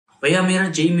भैया मेरा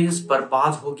JEE mains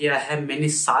बर्बाद हो गया है. मैंने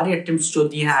सारे अटेम्प्ट्स जो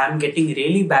दिए हैं, I am getting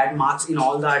really bad marks in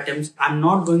all the attempts. I am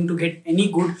not going to get any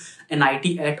good NIT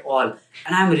at all,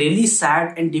 and I am really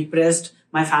sad and depressed.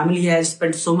 My family has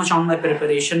spent so much on my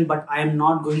preparation, but I am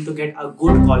not going to get a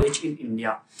good college in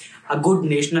India, a good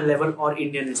national level or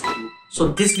Indian institute. So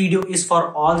this video is for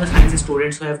all the science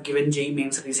students who have given JEE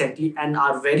mains recently and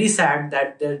are very sad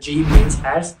that their JEE mains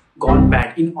has gone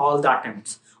bad in all the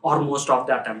attempts or most of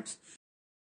the attempts.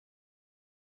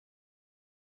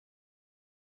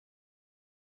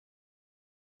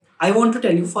 I want to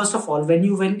tell you, first of all, when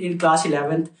you went in class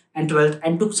 11th and 12th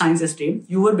and took science stream,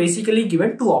 you were basically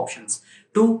given two options: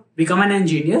 to become an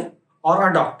engineer or a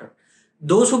doctor.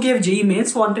 Those who gave JEE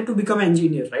mains wanted to become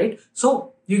engineer, right? So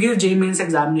you gave JEE mains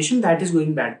examination, that is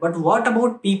going bad. But what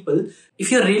about people,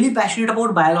 if you're really passionate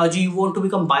about biology, you want to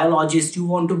become biologist, you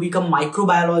want to become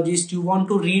microbiologist, you want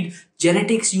to read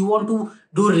genetics, you want to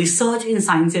do research in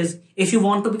sciences, if you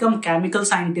want to become chemical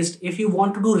scientist, if you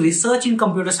want to do research in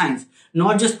computer science,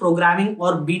 not just programming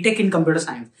or BTech in computer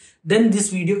science, then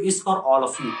this video is for all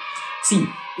of you. See,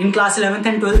 in class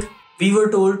 11th and 12th, we were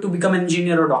told to become an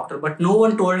engineer or doctor, but no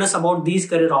one told us about these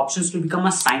career options to become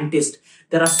a scientist.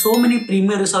 There are so many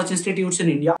premier research institutes in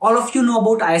India. All of you know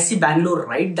about IISc Bengaluru,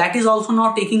 right? That is also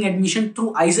now taking admission through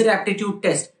ISER aptitude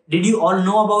test. Did you all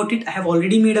know about it? I have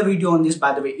already made a video on this,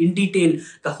 by the way, in detail,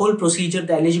 the whole procedure,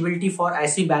 the eligibility for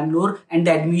IISc Bengaluru and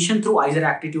the admission through ISER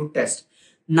aptitude test.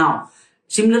 Now,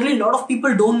 similarly, a lot of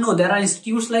people don't know there are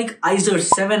institutes like IISERs,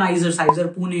 7 IISERs, IISER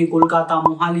Pune, Kolkata,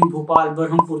 Mohali, Bhopal,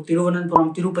 Berhampur,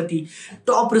 Thiruvananthapuram, Tirupati,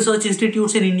 top research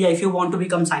institutes in India if you want to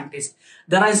become scientist.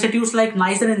 There are institutes like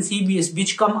NISER and CEBS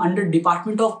which come under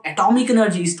Department of Atomic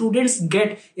Energy.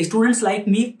 Students like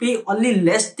me pay only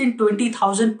less than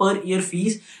 20,000 per year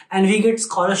fees, and we get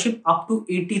scholarship up to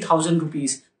 80,000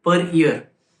 rupees per year.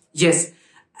 Yes,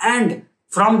 and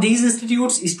from these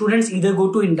institutes, students either go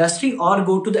to industry or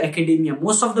go to the academia.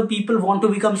 Most of the people want to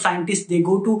become scientists. They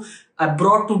go to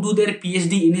abroad to do their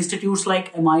PhD in institutes like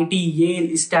MIT,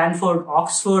 Yale, Stanford,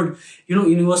 Oxford,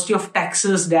 University of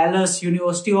Texas, Dallas,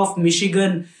 University of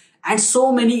Michigan, and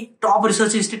so many top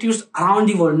research institutes around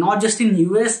the world, not just in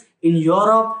US, in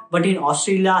Europe, but in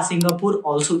Australia, Singapore,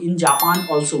 also in Japan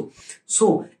also.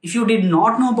 So if you did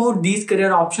not know about these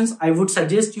career options, I would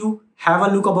suggest you have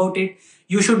a look about it.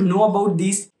 You should know about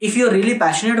these. If you're really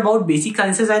passionate about basic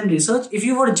sciences and research, if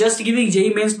you were just giving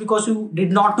JEE mains because you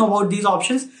did not know about these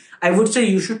options, I would say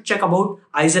you should check about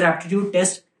IISER aptitude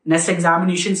test, NEST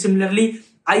examination. Similarly,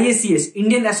 IACS,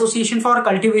 Indian Association for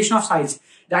Cultivation of Science.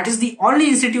 That is the only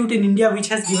institute in India which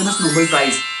has given us Nobel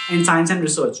Prize in science and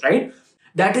research, right?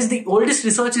 That is the oldest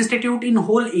research institute in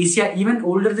whole Asia, even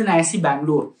older than IISc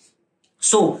Bengaluru.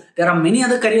 So there are many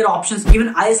other career options, even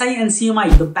ISI and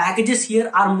CMI. The packages here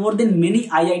are more than many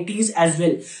IITs as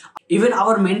well. Even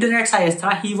our mentor at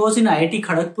Sayastra, he was in IIT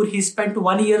Kharagpur. He spent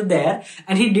 1 year there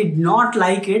and he did not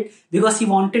like it because he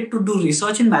wanted to do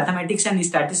research in mathematics and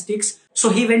statistics. So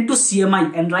he went to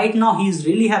CMI, and right now he is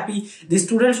really happy. The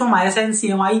students from ISI and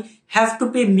CMI have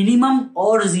to pay minimum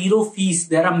or zero fees.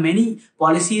 There are many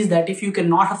policies that if you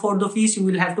cannot afford the fees, you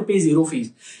will have to pay zero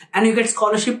fees. And you get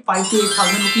scholarship 5 to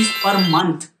 8,000 rupees per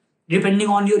month, depending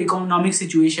on your economic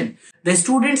situation. The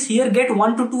students here get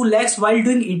 1 to 2 lakhs while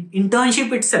doing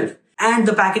internship itself. And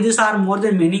the packages are more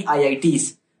than many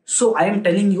IITs. So I am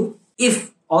telling you,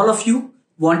 if all of you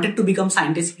wanted to become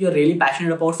scientists, if you're really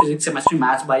passionate about physics, chemistry,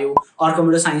 maths, bio, or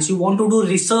computer science, you want to do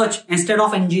research instead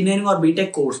of engineering or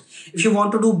BTech course, if you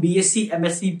want to do BSc,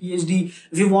 MSc, PhD,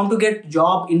 if you want to get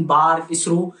job in BAR,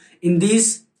 ISRO, in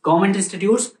these government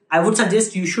institutes, I would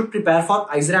suggest you should prepare for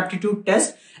ISER aptitude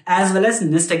test as well as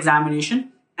NEST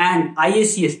examination and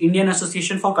IACS, Indian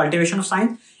Association for Cultivation of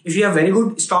Science. If you have very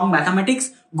good, strong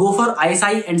mathematics, go for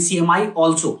ISI and CMI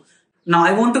also. Now,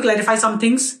 I want to clarify some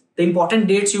things. The important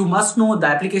dates you must know: the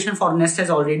application for NEST has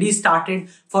already started.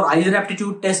 For ISER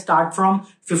aptitude test start from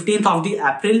 15th of the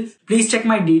April. Please check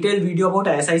my detailed video about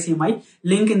ISI CMI,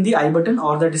 link in the I button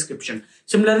or the description.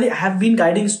 Similarly, I have been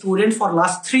guiding students for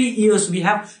last 3 years. We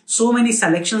have so many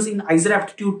selections in ISER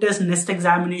aptitude test, NEST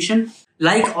examination,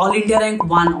 like All India Rank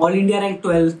 1, All India Rank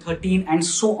 12, 13 and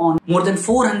so on. More than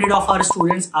 400 of our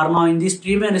students are now in these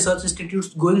premier research institutes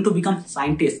going to become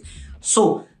scientists.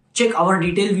 So check our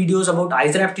detailed videos about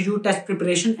ISER aptitude test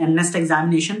preparation and NEST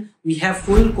examination. We have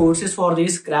full courses for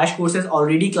this, crash courses.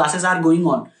 Already classes are going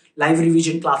on. Live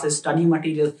revision classes, study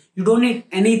materials. You don't need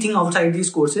anything outside these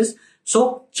courses.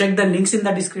 So check the links in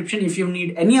the description. If you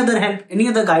need any other help, any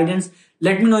other guidance,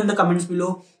 let me know in the comments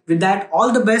below. With that,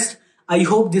 all the best. I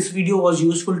hope this video was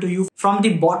useful to you. From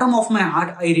the bottom of my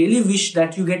heart, I really wish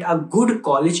that you get a good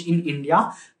college in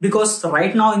India, because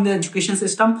right now in the education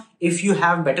system, if you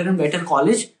have better and better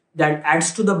college, that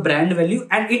adds to the brand value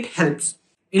and it helps.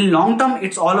 In long term,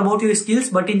 it's all about your skills,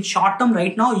 but in short term,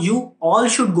 right now, you all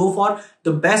should go for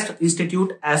the best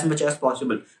institute as much as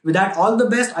possible. With that, all the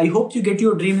best. I hope you get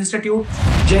your dream institute.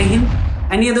 Jai Hind.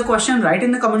 Any other question, write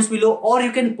in the comments below, or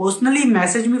you can personally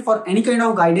message me for any kind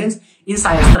of guidance in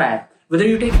IISER app. Whether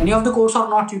you take any of the course or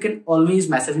not, you can always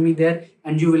message me there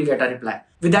and you will get a reply.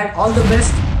 With that, all the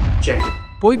best. Jai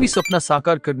Hind. कोई भी सपना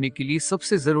साकार करने के लिए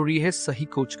सबसे जरूरी है सही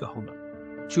कोच का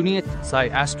होना। चुनिए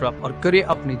IISER और करें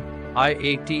अपने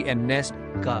IIT and NET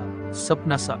का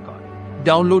सपना साकार।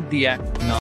 Download the app now.